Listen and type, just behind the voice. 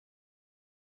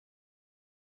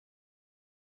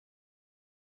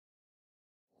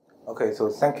Okay, so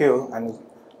thank you, and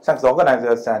thanks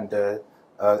organizers and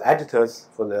editors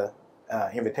for the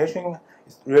invitation.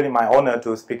 It's really my honor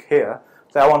to speak here.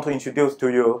 So I want to introduce to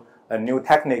you a new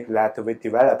technique that we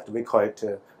developed. We call it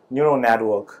neural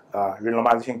network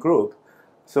renormalization group.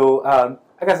 So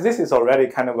I guess this is already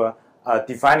kind of a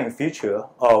defining feature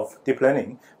of deep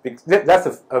learning. Because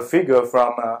that's a figure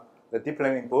from the deep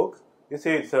learning book. You see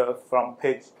it's from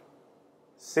page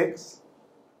 6.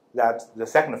 That's the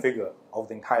second figure of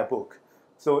the entire book.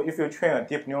 So if you train a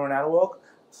deep neural network,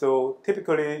 so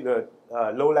typically the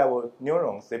low-level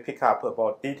neurons, they pick up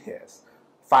about details,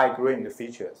 fine-grained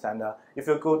features. And if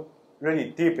you go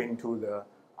really deep into the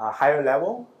higher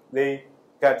level, they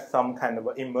get some kind of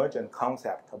emergent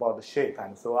concept about the shape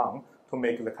and so on to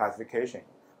make the classification.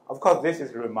 Of course, this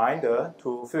is a reminder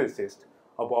to physicists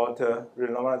about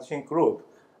renormalization group.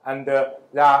 And there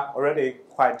are already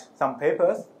quite some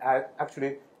papers.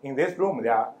 Actually, in this room,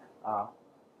 there are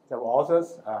several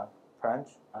authors, French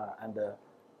and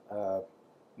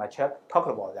Machek,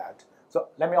 talked about that. So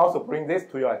let me also bring this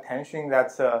to your attention.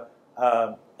 That's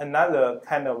another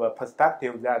kind of a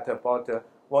perspective that about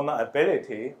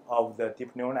vulnerability of the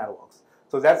deep neural networks.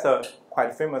 So that's a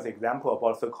quite famous example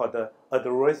about so-called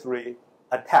adversary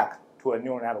attack to a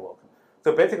neural network.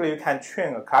 So basically, you can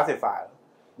train a classifier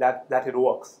that it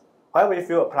works. However, if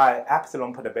you apply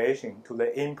epsilon perturbation to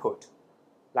the input,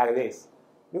 like this,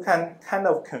 you can kind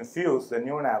of confuse the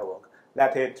neural network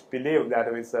that it believes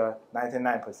that with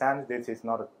 99% this is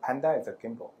not a panda, it's a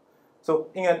gimbal. So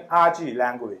in an RG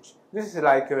language, this is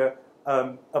like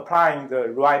applying the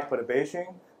right perturbation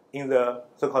in the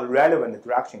so-called relevant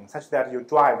direction, such that you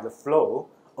drive the flow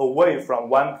away from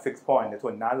one fixed point to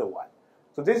another one.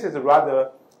 So this is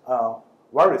rather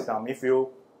worrisome if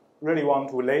you really want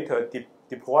to later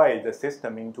deploy the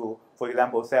system into, for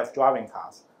example, self-driving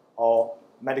cars or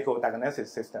medical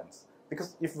diagnosis systems.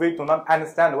 Because if we do not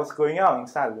understand what's going on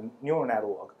inside the neural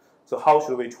network, so how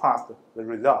should we trust the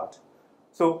result?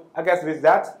 So I guess with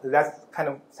that, that's kind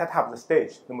of set up the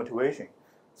stage, the motivation.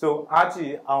 So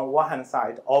RG on one hand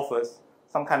side offers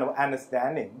some kind of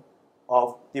understanding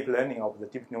of deep learning of the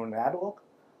deep neural network.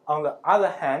 On the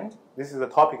other hand, this is the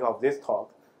topic of this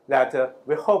talk, that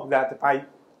we hope that by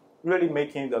really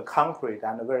making the concrete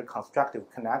and very constructive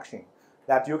connection,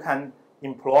 that you can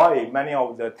employ many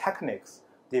of the techniques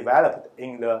developed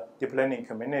in the deep learning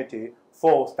community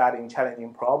for studying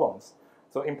challenging problems.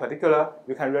 So in particular,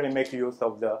 you can really make use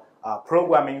of the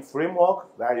programming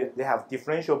framework where they have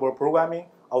differentiable programming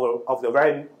of the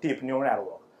very deep neural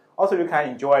network. Also, you can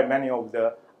enjoy many of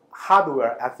the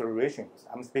hardware accelerations.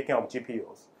 I'm speaking of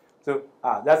GPUs. So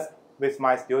that's with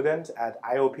my student at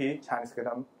IOP, Chinese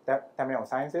Academy of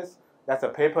Sciences. That's a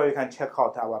paper. You can check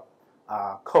out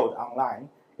our code online.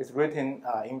 It's written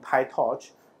in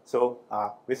PyTorch. So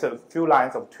with a few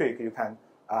lines of tweak, you can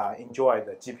enjoy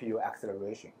the GPU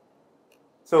acceleration.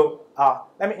 So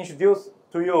let me introduce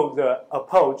to you the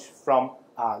approach from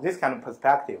this kind of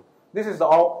perspective. This is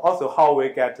also how we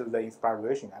get the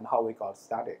inspiration and how we got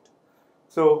started.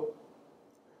 So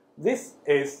this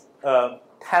is a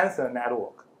tensor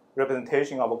network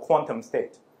representation of a quantum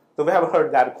state. So we have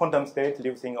heard that quantum state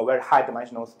lives in a very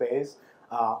high-dimensional space.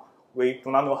 We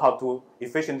do not know how to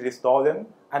efficiently store them.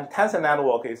 And tensor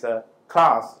network is a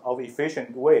class of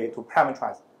efficient way to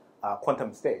parameterize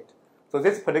quantum state. So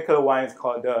this particular one is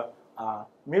called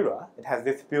mirror. It has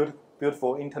this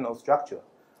beautiful internal structure.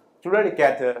 To really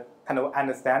get a kind of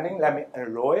understanding, let me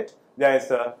unroll it. There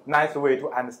is a nice way to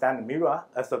understand the mirror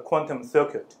as a quantum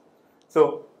circuit.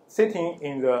 So sitting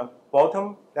in the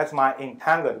bottom, that's my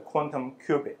entangled quantum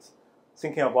qubits,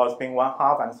 thinking about spin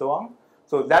 1/2 and so on.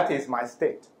 So that is my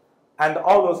state. And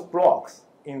all those blocks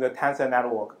in the tensor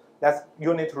network, that's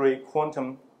unitary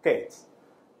quantum gates.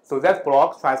 So that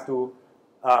block tries to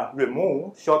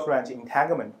remove short-range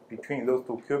entanglement between those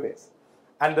two qubits.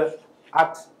 And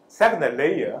at second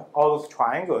layer, all those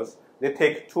triangles, they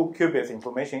take 2 qubits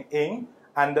information in,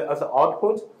 and as an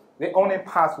output, they only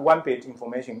pass 1 bit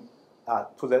information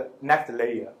to the next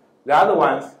layer. The other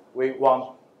ones, we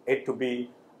want it to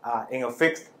be in a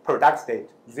fixed product state,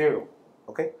 0.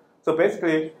 Okay? So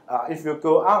basically, if you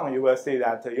go on, you will see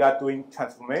that you are doing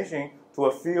transformation to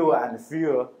a fewer and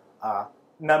fewer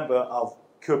number of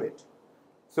qubits.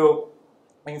 So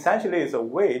essentially, it's a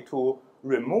way to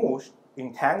remove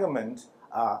entanglement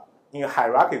in a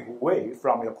hierarchical way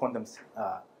from your quantum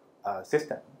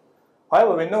system.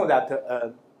 However, we know that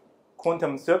a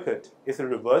quantum circuit is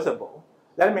reversible.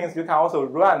 That means you can also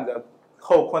run the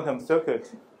whole quantum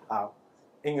circuit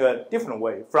in a different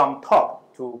way, from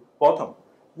top to bottom.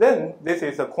 Then this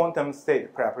is a quantum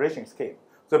state preparation scheme.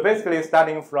 So basically,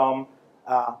 starting from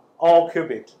all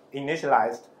qubits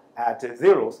initialized at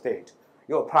 0 state.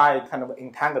 You apply kind of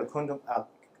entangled quantum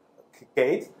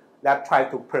gates that try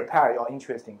to prepare your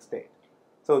interesting state.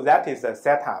 So that is a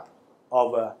setup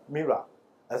of a mirror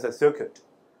as a circuit.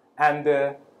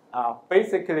 And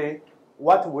basically,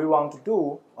 what we want to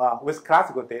do with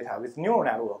classical data, with neural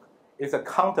network, is a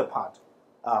counterpart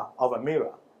of a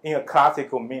mirror in a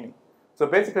classical meaning. So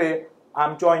basically,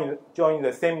 I'm drawing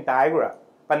the same diagram,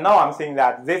 but now I'm saying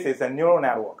that this is a neural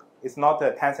network. It's not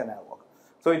a tensor network.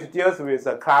 So it deals with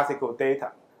classical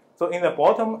data. So in the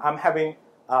bottom, I'm having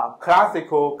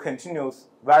classical continuous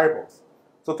variables.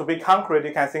 So to be concrete,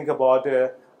 you can think about,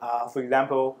 for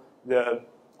example, the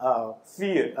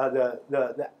field,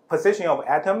 the position of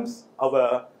atoms of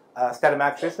a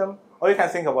static system, or you can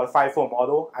think about 5-4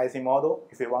 model, IC model,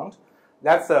 if you want.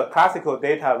 That's classical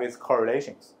data with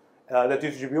correlations. The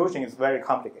distribution is very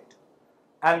complicated.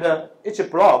 And each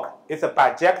block is a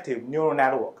bijective neural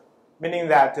network, meaning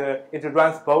that it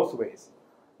runs both ways.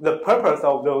 The purpose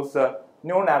of those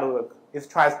neural networks is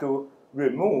tries to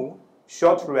remove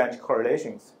short-range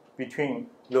correlations between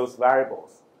those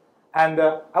variables. And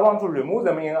I want to remove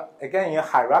them, again, in a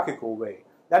hierarchical way.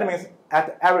 That means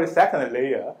at every second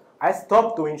layer, I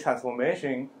stop doing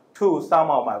transformation to some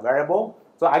of my variable.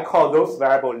 So I call those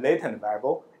variable latent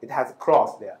variable. It has a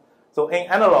cross there. So in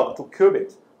analog to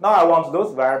qubits, now I want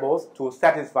those variables to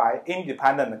satisfy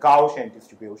independent Gaussian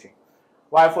distribution.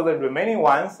 While for the remaining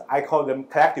ones, I call them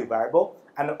collective variable,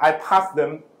 and I pass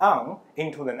them on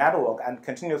into the network and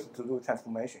continues to do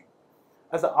transformation.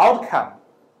 As an outcome,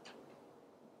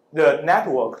 the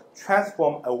network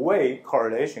transforms away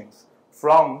correlations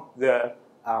from the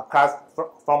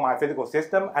from my physical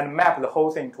system and map the whole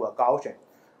thing to a Gaussian.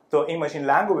 So in machine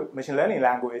learning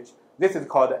language, this is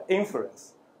called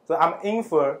inference. So I'm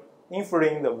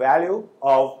inferring the value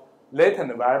of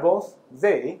latent variables,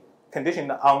 Z,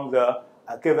 conditioned on the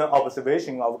given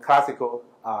observation of classical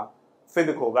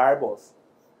physical variables.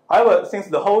 However, since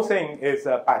the whole thing is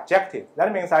bijective,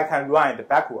 that means I can run it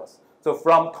backwards. So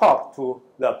from top to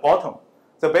the bottom.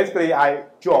 So basically, I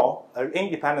draw an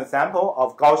independent sample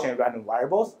of Gaussian random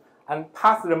variables and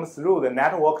pass them through the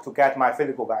network to get my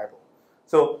physical variable.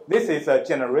 So this is a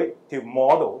generative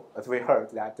model, as we heard,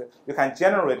 that you can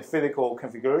generate physical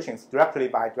configurations directly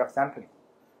by direct sampling.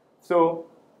 So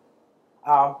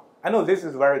I know this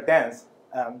is very dense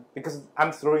because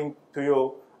I'm throwing to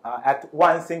you at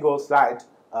one single slide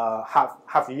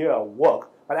half a year of work.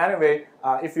 But anyway,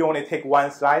 if you only take one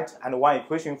slide and one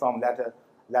equation from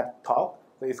that talk,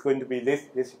 so it's going to be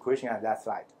this equation and that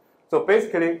slide. So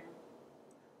basically,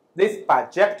 this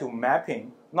bijective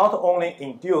mapping not only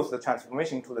induces the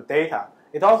transformation to the data,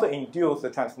 it also induces the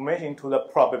transformation to the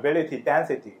probability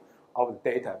density of the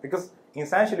data, because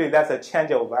essentially that's a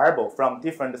change of variable from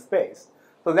different space.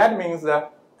 So that means the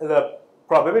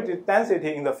probability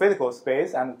density in the physical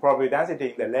space and probability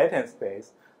density in the latent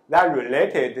space, they're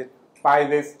related by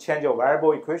this change of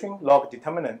variable equation, log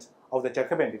determinant of the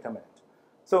Jacobian determinant.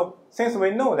 So since we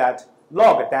know that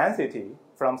log density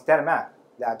from stat map,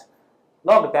 that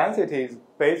log density is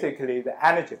basically the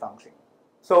energy function.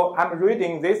 So I'm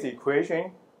reading this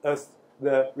equation as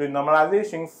the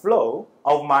renormalization flow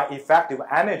of my effective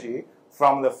energy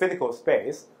from the physical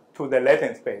space to the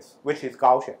latent space, which is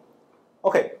Gaussian.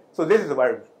 Okay, so this is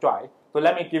very dry. So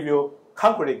let me give you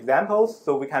concrete examples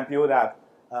so we can build up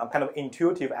kind of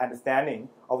intuitive understanding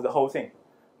of the whole thing.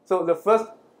 So the first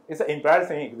is an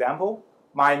embarrassing example.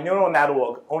 My neural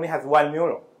network only has one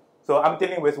neuron. So I'm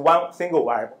dealing with one single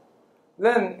variable.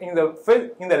 Then in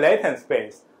the latent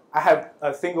space, I have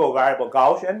a single variable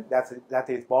Gaussian, that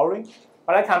is boring,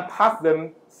 but I can pass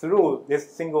them through this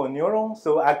single neuron,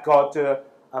 so I got a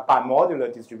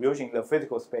bimodular distribution in the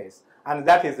physical space, and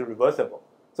that is reversible.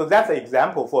 So that's an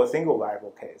example for a single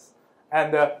variable case.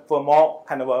 And for more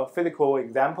kind of a physical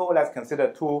example, let's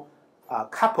consider two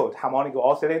coupled harmonic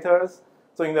oscillators.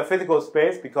 So in the physical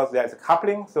space, because there's a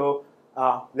coupling, so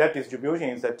their distribution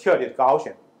is a tilted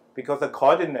Gaussian, because the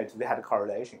coordinates, they had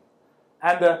correlation.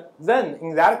 And then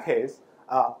in that case,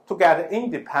 to get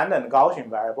independent Gaussian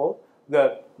variable,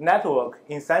 the network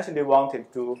essentially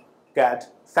wanted to get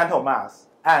center mass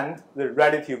and the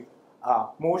relative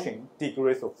motion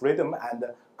degrees of freedom and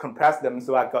compress them,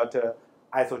 so I got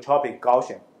isotropic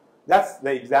Gaussian. That's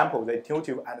the example, the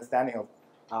intuitive understanding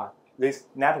of this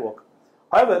network.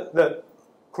 However, the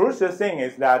crucial thing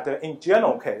is that in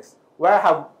general case, where I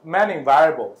have many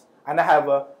variables and I have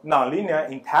nonlinear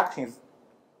interactions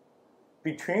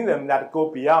between them that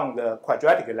go beyond the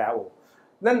quadratic level,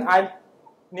 then I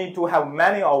need to have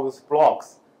many of those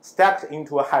blocks stacked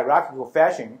into a hierarchical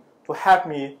fashion to help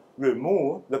me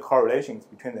remove the correlations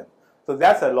between them. So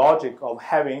that's the logic of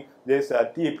having this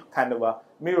deep kind of a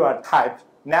mirror type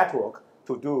network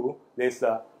to do this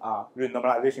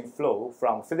renormalization flow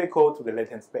from physical to the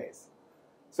latent space.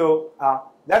 So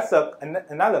that's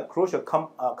another crucial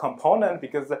component,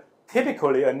 because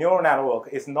typically a neural network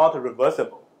is not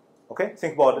reversible. Okay,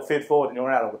 think about the feed-forward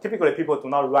neural network. Typically, people do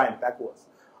not run it backwards.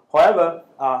 However,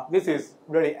 this is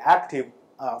really active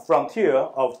frontier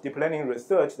of deep learning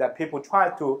research that people try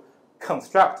to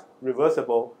construct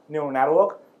reversible neural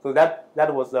network. So that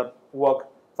was the work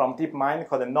from DeepMind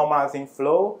called the normalizing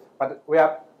flow. But we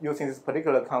are using this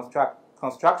particular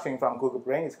construction from Google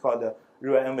Brain. It's called the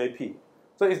real MVP.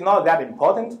 So it's not that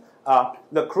important.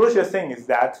 The crucial thing is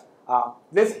that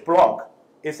this block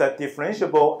is a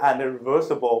differentiable and a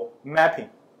reversible mapping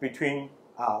between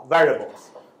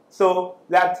variables, so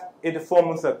that it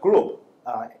forms a group,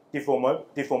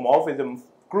 diffeomorphism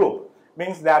group.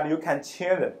 Means that you can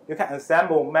chain them. You can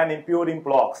assemble many building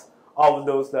blocks of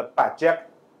those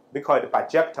we call it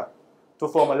bijector, to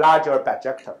form a larger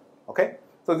bijector. Okay,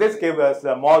 so this gives us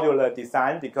a modular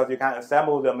design because you can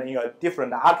assemble them in a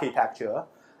different architecture.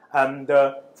 And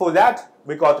for that,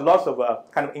 we got lots of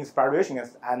kind of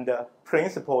inspirations and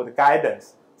principled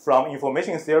guidance from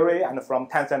information theory and from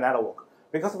tensor network.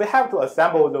 Because we have to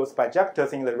assemble those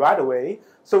bijectors in the right way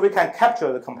so we can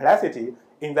capture the complexity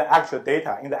in the actual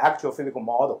data, in the actual physical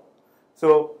model.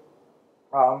 So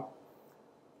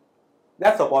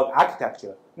that's about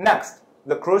architecture. Next,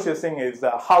 the crucial thing is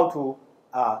how to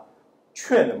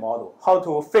train the model, how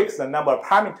to fix the number of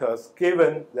parameters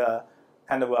given the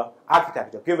kind of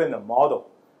architecture, given the model.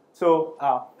 So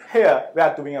here we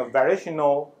are doing a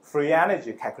variational free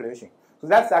energy calculation. So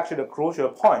that's actually the crucial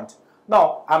point.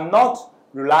 Now, I'm not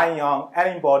relying on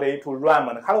anybody to run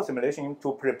Monte Carlo simulation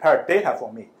to prepare data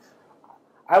for me.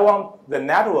 I want the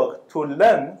network to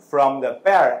learn from the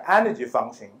bare energy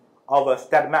function of a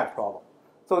StatMath problem.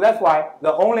 So that's why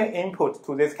the only input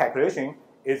to this calculation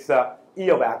is E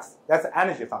of x. That's the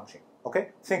energy function. Okay,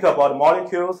 think about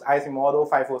molecules, IC model,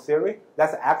 FIFO theory.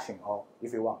 That's action, or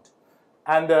if you want.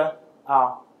 And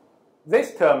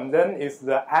this term then is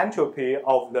the entropy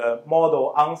of the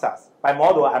model answers. By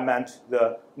model, I meant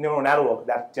the neural network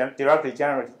that directly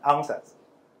generates answers.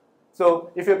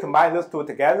 So if you combine those two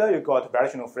together, you got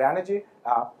variational free energy.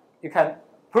 You can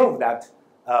prove that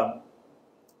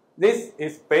this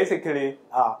is basically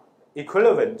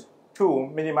equivalent to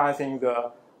minimizing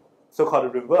the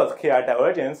so-called reverse KI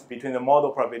divergence between the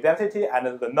model probability density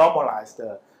and the normalized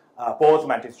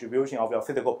Boltzmann distribution of your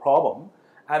physical problem.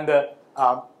 And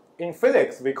in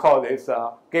physics, we call this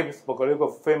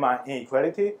Gibbs-Bogoliubov-Feynman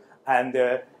inequality. And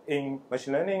in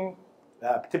machine learning,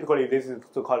 typically this is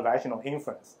so-called variational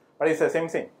inference. But it's the same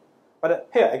thing. But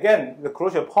here, again, the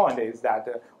crucial point is that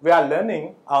we are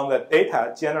learning on the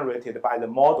data generated by the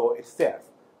model itself.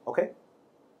 Okay?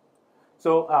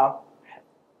 So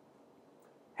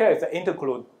here is the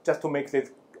interlude, just to make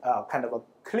this kind of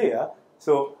clear.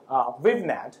 So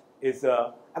WaveNet is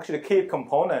actually a key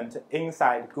component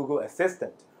inside Google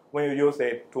Assistant. When you use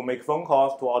it to make phone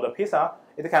calls, to order pizza,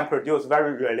 it can produce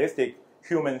very realistic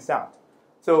human sound.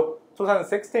 So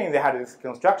 2016, they had this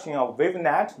construction of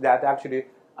WaveNet that actually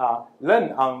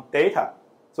learn on data.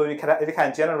 So it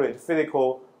can generate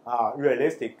physical,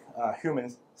 realistic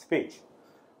human speech.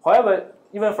 However,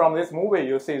 even from this movie,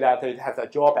 you see that it has a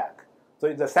drawback.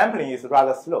 So the sampling is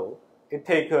rather slow. It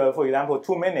takes, for example,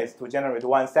 2 minutes to generate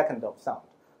 1 second of sound.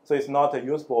 So it's not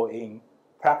useful in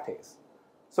practice.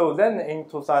 So then in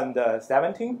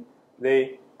 2017,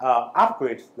 they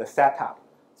upgrade the setup.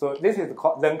 So this is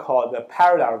then called the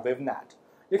parallel WaveNet.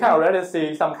 You can already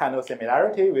see some kind of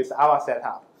similarity with our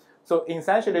setup. So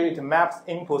essentially, it maps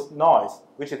input noise,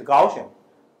 which is Gaussian,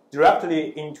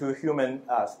 directly into human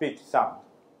speech sound.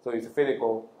 So it's a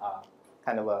physical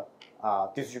kind of a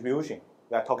distribution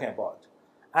we are talking about.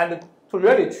 And to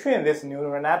really train this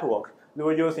neural network, they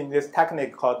were using this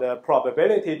technique called the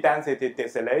probability density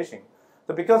distillation.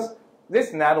 So because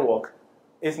this network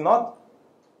is not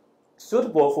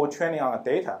suitable for training on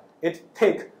data, it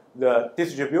takes the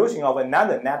distribution of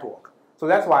another network. So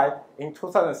that's why in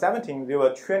 2017, they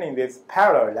were training this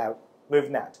parallel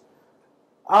WaveNet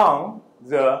on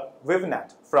the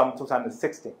WaveNet from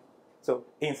 2016. So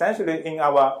essentially, in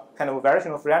our kind of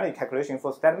variational free energy calculation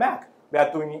for StatMath, we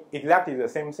are doing exactly the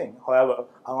same thing, however,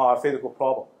 on our physical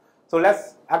problem. So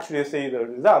let's actually see the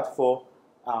result for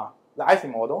the IC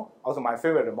model, also my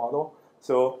favorite model.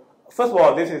 So first of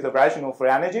all, this is the variational free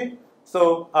energy.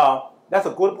 So that's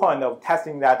a good point of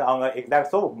testing that on an exact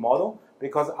solvable model,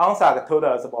 because Ansag told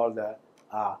us about the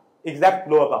exact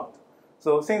lower bound.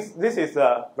 So since this is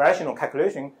a variational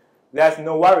calculation, there's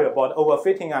no worry about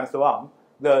overfitting and so on.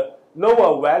 The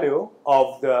lower value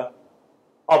of the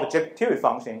objectivity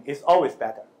function is always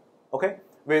better. Okay,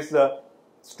 with the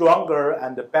stronger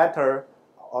and better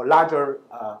or larger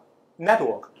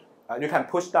network, you can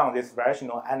push down this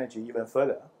variational energy even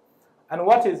further. And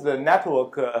what is the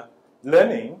network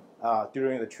learning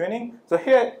during the training? So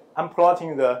here I'm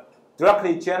plotting the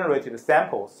directly generated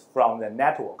samples from the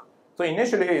network. So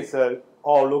initially it's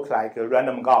all look like a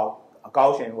random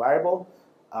Gaussian variable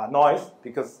noise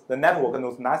because the network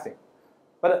knows nothing.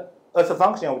 But as a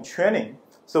function of training,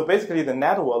 so basically the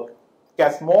network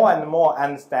gets more and more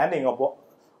understanding about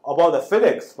the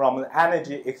physics from the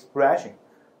energy expression.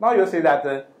 Now you see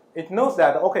that it knows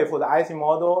that, okay, for the IC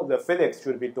model, the physics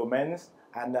should be domains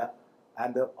and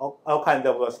all kinds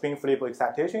of spin flip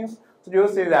excitations. So you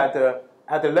see that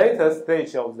at the later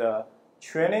stage of the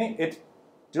training, it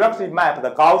directly maps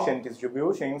the Gaussian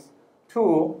distributions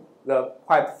to the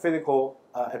quite physical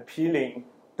appealing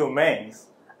domains.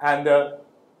 And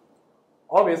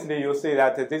obviously you see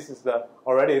that this is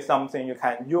already something you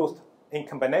can use in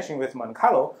combination with Monte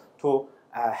Carlo to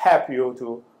help you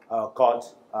to got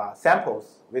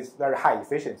samples with very high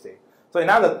efficiency. So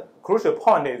another crucial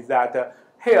point is that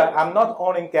here I'm not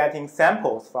only getting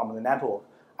samples from the network,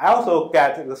 I also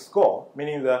get the score,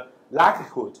 meaning the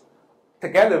likelihood,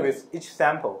 together with each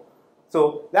sample.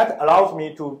 So that allows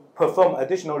me to perform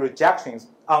additional rejections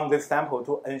on this sample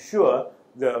to ensure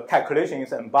the calculation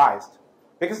is unbiased.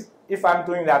 Because if I'm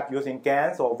doing that using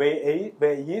GANs or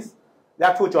VAEs, there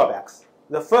are two drawbacks.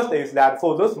 The first is that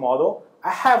for this model, I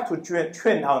have to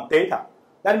train on data.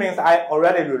 That means I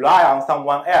already rely on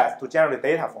someone else to generate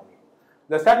data for me.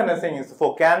 The second thing is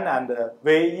for GAN and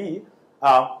VAE,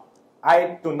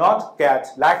 I do not get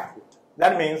likelihood.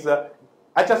 That means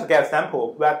I just get a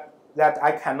sample that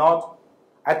I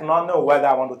do not know whether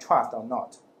I want to trust or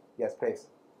not. Yes, please.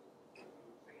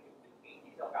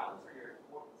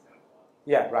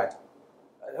 Yeah, right.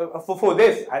 For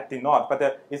this, I did not,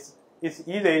 but it's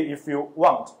easy if you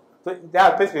want. So there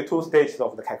are basically two stages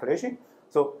of the calculation.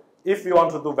 So if you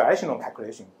want to do variational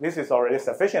calculation, this is already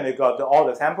sufficient. You got all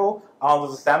the sample. On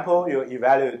the sample, you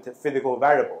evaluate physical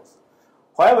variables.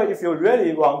 However, if you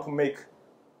really want to make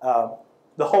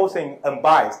the whole thing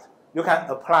unbiased, you can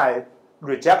apply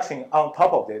rejection on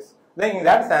top of this. Then in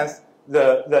that sense,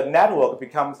 the network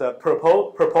becomes a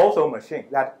proposal machine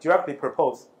that directly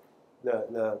proposes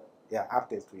the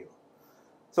updates to you.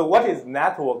 So what is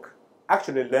network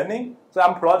actually learning? So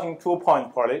I'm plotting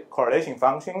 2-point correlation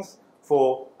functions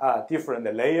for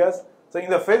different layers. So in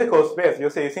the physical space, you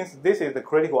see, since this is the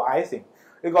critical icing,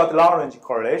 you got long-range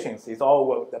correlations. It's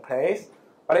all over the place.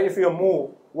 But if you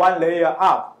move one layer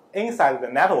up inside the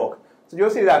network, so you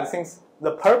see that since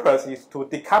the purpose is to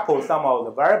decouple some of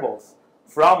the variables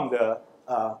from the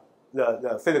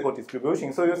physical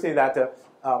distribution, so you see that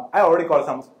I already got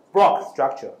some block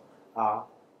structure.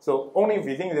 So only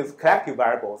within these collective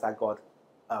variables, I got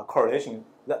correlation.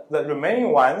 The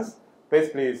remaining ones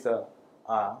basically is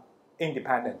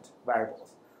independent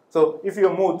variables. So if you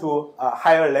move to a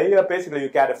higher layer, basically you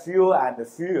get fewer and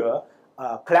fewer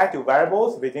collective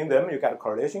variables. Within them, you get a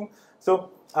correlation.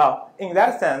 So in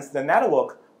that sense, the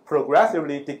network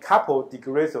progressively decouples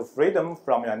degrees of freedom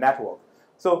from your network.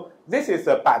 So this is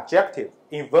a bijective,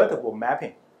 invertible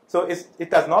mapping. So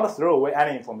it does not throw away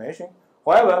any information.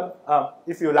 However,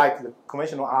 if you like the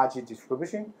conventional RG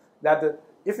distribution, that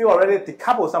if you already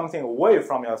decouple something away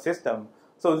from your system,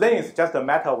 so then it's just a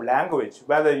matter of language,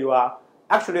 whether you are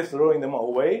actually throwing them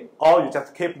away or you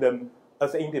just keep them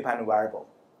as an independent variable.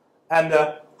 And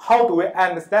how do we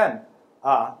understand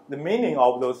the meaning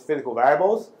of those physical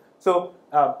variables? So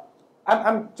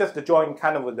I'm just drawing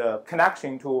kind of the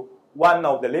connection to one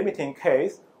of the limiting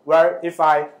case where if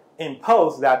I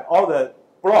impose that all the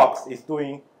blocks is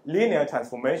doing linear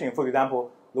transformation, for example,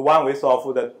 the one we saw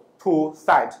for the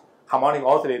two-site harmonic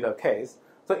oscillator case.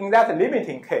 So in that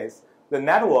limiting case, the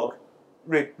network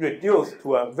reduced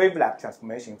to a wavelet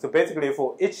transformation. So basically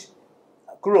for each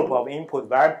group of input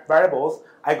variables,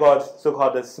 I got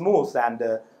so-called smooth and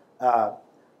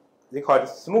they call it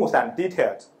smooth and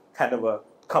detailed kind of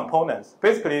components.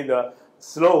 Basically the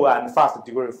slow and fast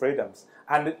degree of freedoms,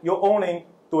 and you're only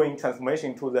doing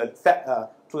transformation to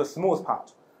the smooth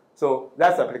part. So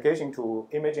that's application to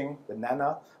imaging the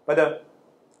nano. But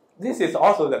this is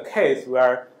also the case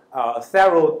where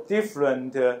several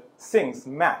different things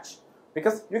match,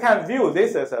 because you can view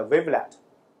this as a wavelet.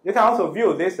 You can also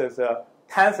view this as a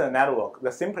tensor network,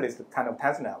 the simplest kind of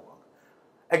tensor network.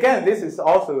 Again, this is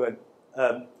also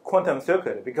a quantum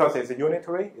circuit because it's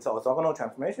unitary, it's orthogonal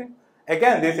transformation.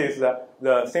 Again, this is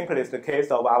the simplest case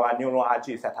of our neural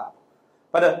RG setup.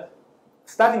 But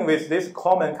starting with this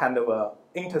common kind of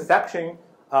intersection,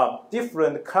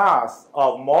 different class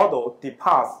of model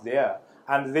departs there,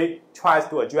 and they tries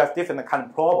to address different kind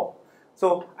of problem.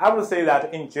 So I would say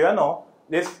that in general,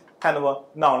 this kind of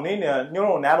a nonlinear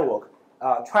neural network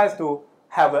tries to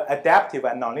have an adaptive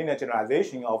and nonlinear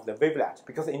generalization of the wavelet,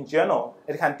 because in general,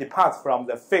 it can depart from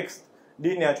the fixed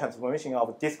linear transformation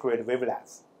of discrete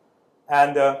wavelets.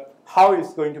 And how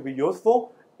it's going to be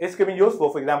useful? It's going to be useful,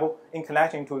 for example, in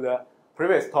connection to the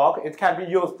previous talk, it can be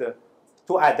used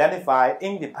to identify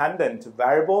independent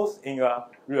variables in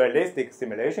realistic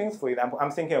simulations. For example,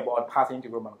 I'm thinking about path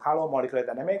integral Monte Carlo molecular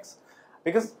dynamics,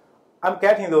 because I'm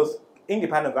getting those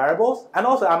independent variables, and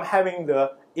also I'm having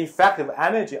the effective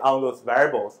energy on those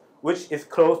variables, which is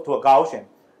close to a Gaussian.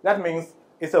 That means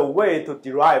it's a way to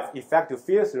derive effective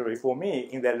field theory for me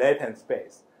in the latent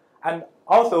space. And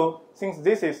also, since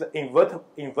this is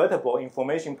invertible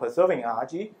information preserving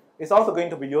RG, it's also going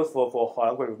to be useful for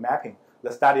holographic mapping,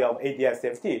 the study of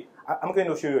ADS-CFT. I'm going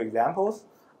to show you examples.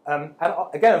 And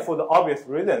again, for the obvious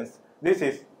reasons, this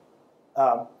is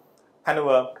kind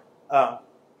of a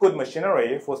good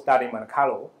machinery for studying Monte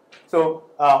Carlo. So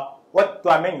what do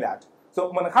I mean that?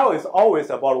 So Monte Carlo is always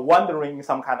about wandering in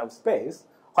some kind of space.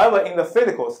 However, in the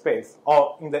physical space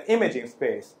or in the imaging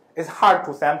space, it's hard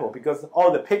to sample because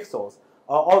all the pixels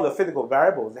or all the physical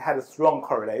variables had a strong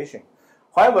correlation.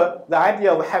 However, the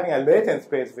idea of having a latent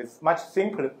space with much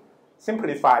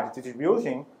simplified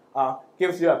distribution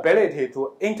gives you ability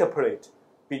to interpolate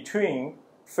between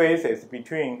phases,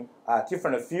 between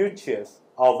different features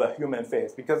of a human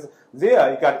face, because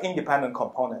there you got independent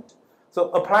component. So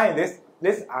applying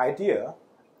this idea,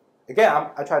 again,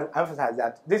 I try to emphasize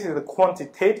that this is a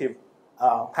quantitative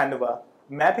kind of a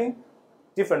mapping,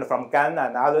 different from GAN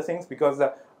and other things, because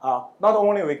not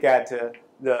only we get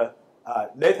the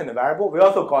latent variable, we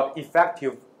also got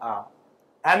effective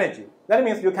energy. That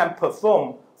means you can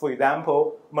perform, for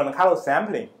example, Monte Carlo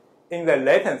sampling in the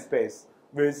latent space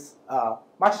with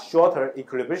much shorter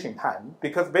equilibration time,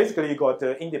 because basically you got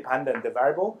the independent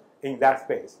variable in that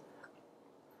space.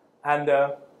 And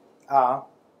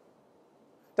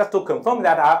just to confirm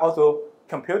that, I also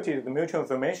computed the mutual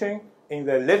information in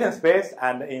the latent space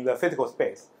and in the physical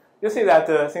space. You see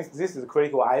that since this is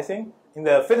critical icing, in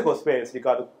the physical space, you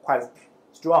got quite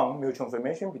strong mutual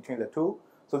information between the two.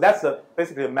 So that's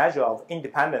basically a measure of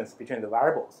independence between the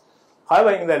variables.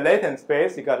 However, in the latent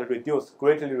space, you got to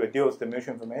greatly reduce the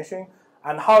mutual information.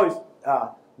 And how is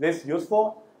this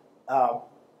useful?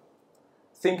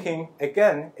 Thinking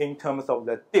again in terms of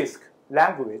the disk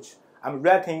language, I'm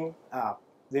writing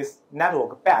this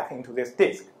network back into this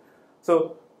disk.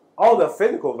 So all the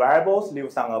physical variables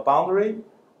lives on a boundary,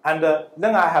 and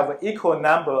then I have an equal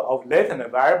number of latent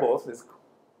variables with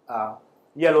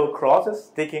yellow crosses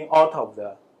sticking out of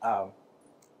the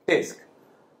disk.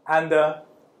 And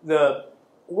the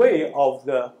way of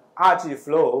the RG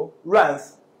flow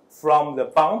runs from the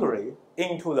boundary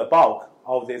into the bulk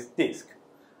of this disk.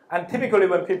 And typically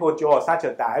when people draw such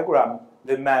a diagram,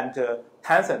 they meant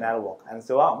tensor network and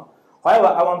so on. However,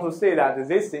 I want to say that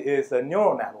this is a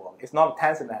neural network. It's not a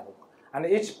tensor network. And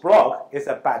each block is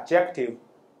a bijective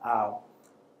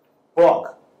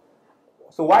block.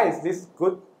 So why is this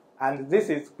good? And this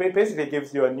is basically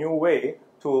gives you a new way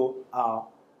to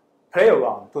play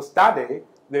around, to study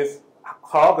this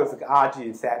holographic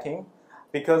RG setting,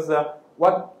 because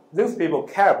what these people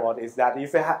care about is that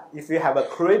if you have a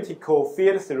critical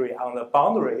field theory on the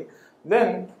boundary,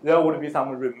 then there would be some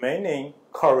remaining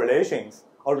correlations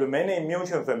or remaining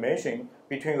mutual information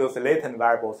between those latent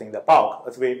variables in the bulk,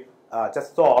 as we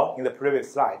just saw in the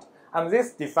previous slide. And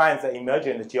this defines the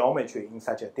emergent geometry in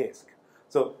such a disk.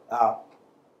 So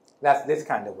that's this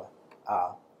kind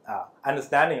of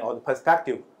understanding or the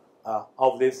perspective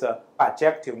of this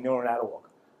bijective neural network.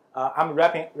 I'm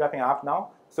wrapping up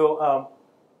now. So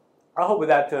I hope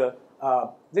that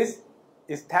this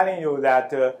is telling you that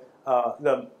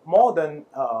the modern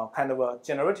kind of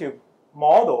generative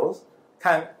models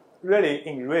can really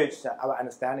enrich our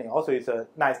understanding. Also, it's a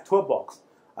nice toolbox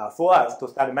for us to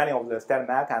study many of the state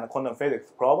mech and quantum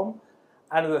physics problems.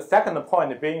 And the second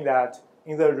point being that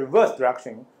in the reverse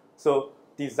direction, so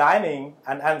designing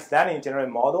and understanding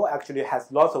generative model actually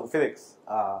has lots of physics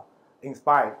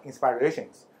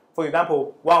inspirations. For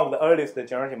example, one of the earliest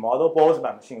generative model,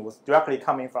 Boltzmann machine, was directly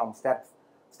coming from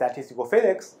statistical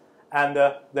physics, and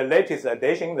the latest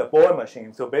addition, the Bohr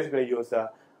machine, so basically use a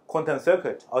quantum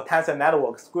circuit or tensor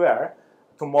network square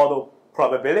to model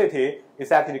probability,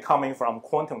 is actually coming from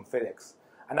quantum physics.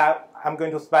 And I'm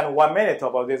going to spend 1 minute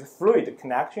about this fluid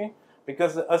connection,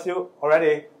 because as you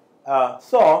already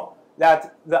saw,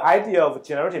 that the idea of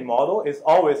generative model is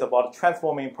always about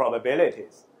transforming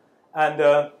probabilities.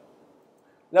 And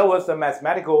there was a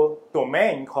mathematical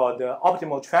domain called the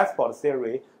optimal transport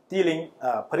theory dealing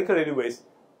particularly with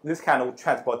this kind of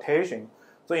transportation.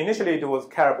 So initially it was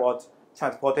care about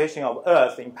transportation of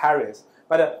Earth in Paris.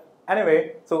 But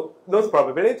anyway, so those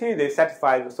probabilities, they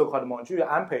satisfy the so-called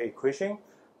Mongeau-Ampere equation.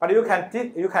 But you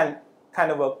can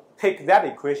kind of take that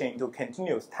equation into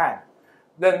continuous time.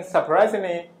 Then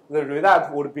surprisingly, the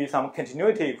result would be some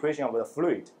continuity equation of the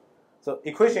fluid. So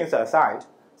equations aside,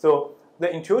 so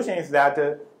the intuition is that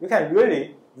you can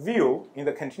really view in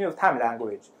the continuous time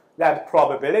language that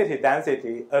probability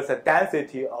density as a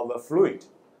density of a fluid.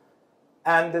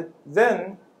 And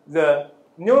then the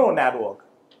neural network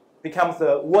becomes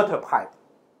a water pipe.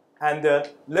 And the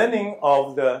learning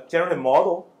of the generative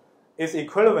model is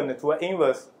equivalent to an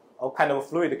inverse of kind of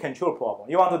fluid control problem.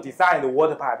 You want to design the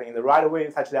water pipe in the right way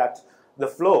such that the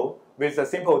flow with a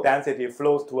simple density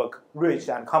flows to a rich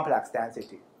and complex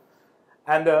density.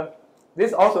 And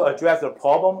this also addresses the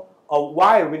problem of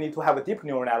why we need to have a deep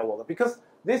neural network, because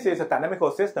this is a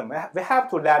dynamical system. We have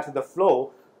to let the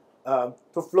flow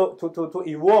to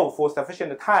evolve for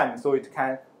sufficient time so it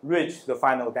can reach the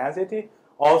final density.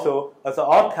 Also, as an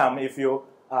outcome, if you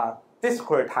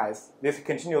discretize this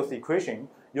continuous equation,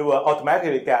 you will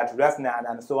automatically get resonant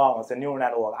and so on as a neural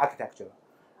network architecture.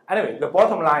 Anyway, the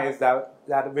bottom line is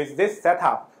that with this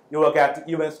setup, you will get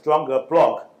even stronger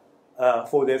block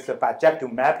for this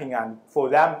bijective mapping, and for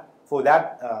that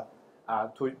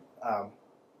to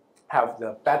have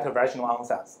the better version of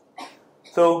answers.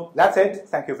 So that's it.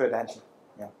 Thank you for your attention.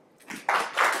 Yeah.